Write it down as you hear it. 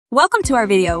Welcome to our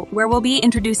video, where we'll be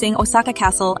introducing Osaka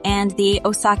Castle and the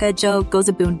Osaka-jo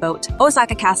Gozabune Boat.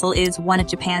 Osaka Castle is one of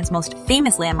Japan's most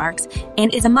famous landmarks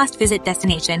and is a must-visit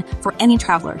destination for any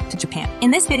traveler to Japan.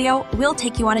 In this video, we'll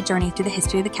take you on a journey through the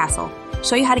history of the castle,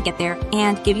 show you how to get there,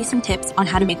 and give you some tips on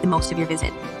how to make the most of your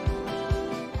visit.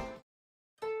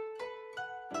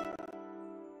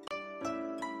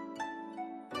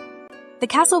 The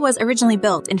castle was originally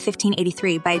built in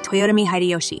 1583 by Toyotomi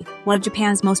Hideyoshi, one of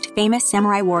Japan's most famous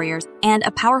samurai warriors and a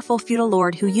powerful feudal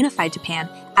lord who unified Japan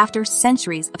after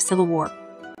centuries of civil war.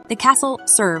 The castle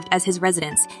served as his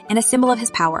residence and a symbol of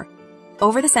his power.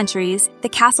 Over the centuries, the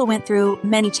castle went through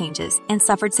many changes and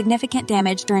suffered significant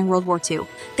damage during World War II.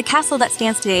 The castle that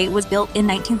stands today was built in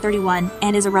 1931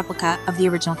 and is a replica of the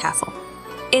original castle.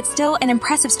 It's still an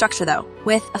impressive structure though,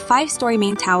 with a 5-story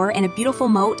main tower and a beautiful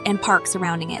moat and park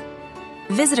surrounding it.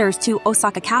 Visitors to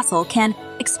Osaka Castle can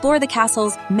explore the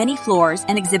castle's many floors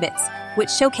and exhibits, which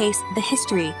showcase the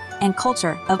history and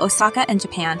culture of Osaka and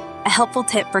Japan. A helpful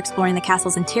tip for exploring the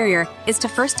castle's interior is to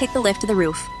first take the lift to the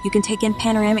roof. You can take in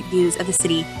panoramic views of the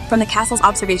city from the castle's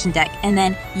observation deck and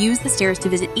then use the stairs to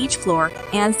visit each floor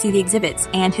and see the exhibits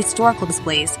and historical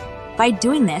displays. By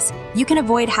doing this, you can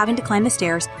avoid having to climb the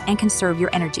stairs and conserve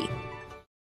your energy.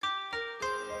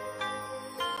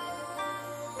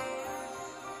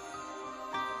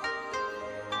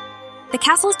 The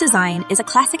castle's design is a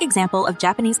classic example of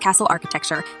Japanese castle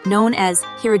architecture known as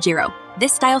hirajiro.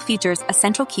 This style features a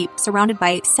central keep surrounded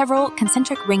by several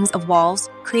concentric rings of walls,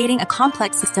 creating a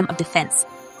complex system of defense.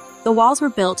 The walls were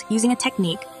built using a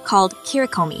technique called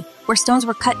kirikomi, where stones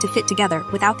were cut to fit together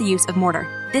without the use of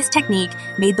mortar. This technique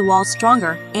made the walls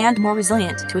stronger and more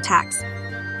resilient to attacks.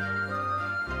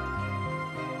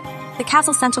 The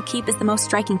castle's central keep is the most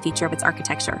striking feature of its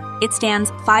architecture. It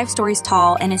stands 5 stories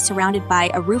tall and is surrounded by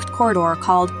a roofed corridor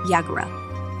called yagura.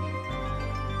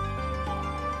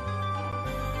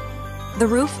 The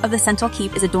roof of the central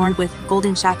keep is adorned with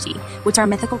golden shachi, which are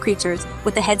mythical creatures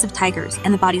with the heads of tigers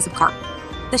and the bodies of carp.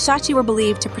 The shachi were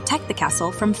believed to protect the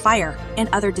castle from fire and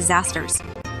other disasters.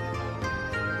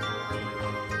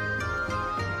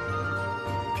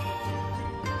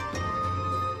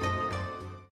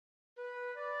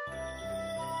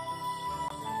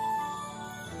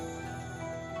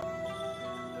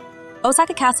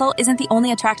 Osaka Castle isn't the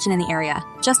only attraction in the area.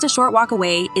 Just a short walk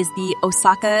away is the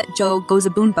Osaka-jo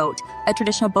Gozabune Boat, a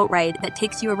traditional boat ride that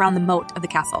takes you around the moat of the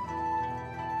castle.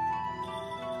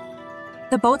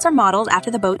 The boats are modeled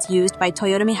after the boats used by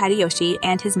Toyotomi Hideyoshi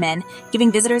and his men,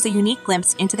 giving visitors a unique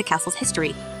glimpse into the castle's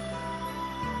history.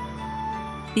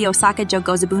 The Osaka-jo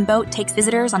Gozabune Boat takes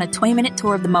visitors on a 20-minute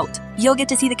tour of the moat. You'll get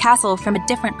to see the castle from a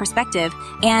different perspective,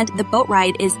 and the boat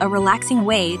ride is a relaxing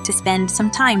way to spend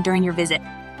some time during your visit.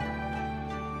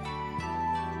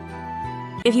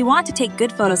 If you want to take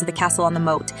good photos of the castle on the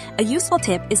moat, a useful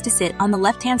tip is to sit on the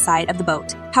left-hand side of the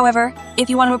boat. However,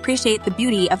 if you want to appreciate the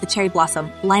beauty of the cherry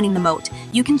blossom lining the moat,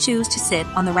 you can choose to sit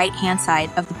on the right-hand side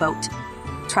of the boat.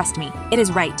 Trust me, it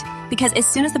is right, because as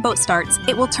soon as the boat starts,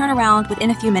 it will turn around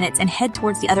within a few minutes and head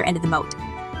towards the other end of the moat.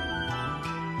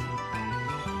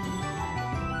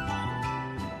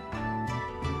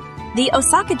 The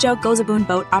Osaka-jo Gozabune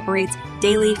Boat operates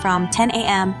daily from 10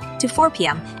 a.m. to 4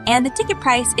 p.m., and the ticket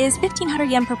price is 1,500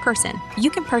 yen per person. You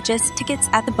can purchase tickets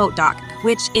at the boat dock,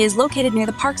 which is located near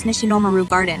the park's Nishinomaru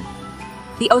Garden.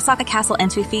 The Osaka Castle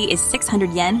entry fee is 600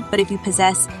 yen, but if you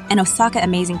possess an Osaka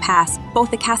Amazing Pass, both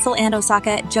the castle and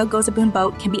Osaka-jo Gozabune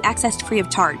Boat can be accessed free of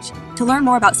charge. To learn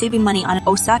more about saving money on an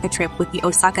Osaka trip with the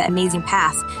Osaka Amazing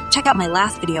Pass, check out my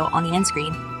last video on the end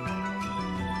screen.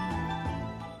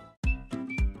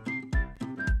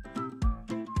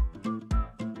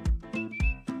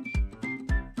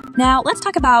 Now, let's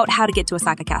talk about how to get to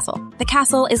Osaka Castle. The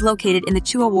castle is located in the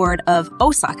Chuo ward of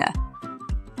Osaka.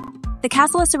 The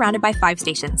castle is surrounded by 5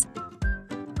 stations.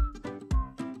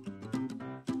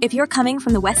 If you're coming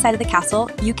from the west side of the castle,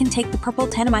 you can take the purple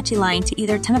Tanemachi line to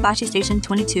either Tanabashi Station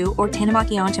 22 or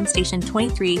Tanemaki Onchim Station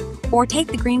 23, or take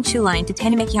the green Chu line to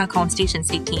Tanemaki Hakon Station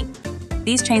 18.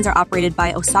 These trains are operated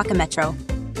by Osaka Metro.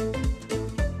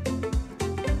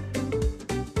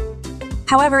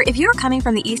 However, if you're coming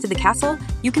from the east of the castle,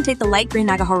 you can take the light green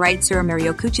Nagaho Raitsuru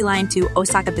Muriokuchi line to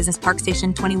Osaka Business Park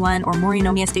Station 21 or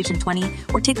Morinomiya Station 20,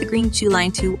 or take the green Chu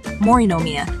line to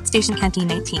Morinomiya Station Canteen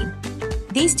 19.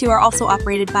 These two are also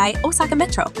operated by Osaka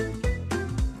Metro.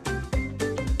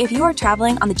 If you are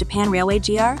traveling on the Japan Railway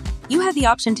GR, you have the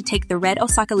option to take the red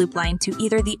Osaka Loop line to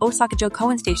either the Osaka-jo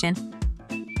Koen Station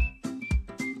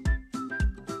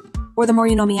or the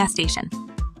Morinomiya Station.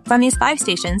 From these 5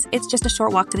 stations, it's just a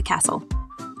short walk to the castle.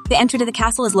 The entry to the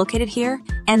castle is located here,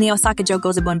 and the Osaka-jo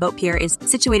Gozabune Boat Pier is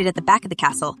situated at the back of the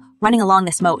castle, running along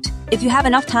this moat. If you have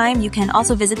enough time, you can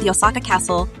also visit the Osaka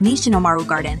Castle Nishinomaru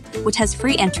Garden, which has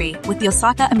free entry with the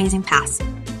Osaka Amazing Pass.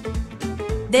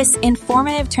 This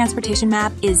informative transportation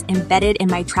map is embedded in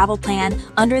my travel plan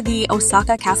under the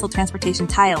Osaka Castle Transportation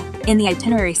tile in the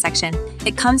itinerary section.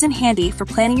 It comes in handy for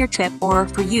planning your trip or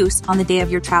for use on the day of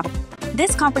your travel.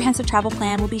 This comprehensive travel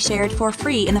plan will be shared for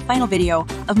free in the final video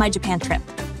of my Japan trip.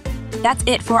 That's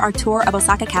it for our tour of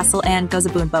Osaka Castle and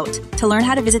Gozabune Boat. To learn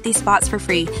how to visit these spots for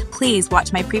free, please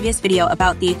watch my previous video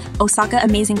about the Osaka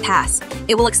Amazing Pass.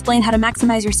 It will explain how to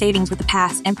maximize your savings with the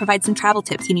pass and provide some travel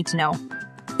tips you need to know.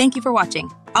 Thank you for watching.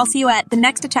 I'll see you at the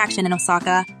next attraction in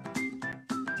Osaka.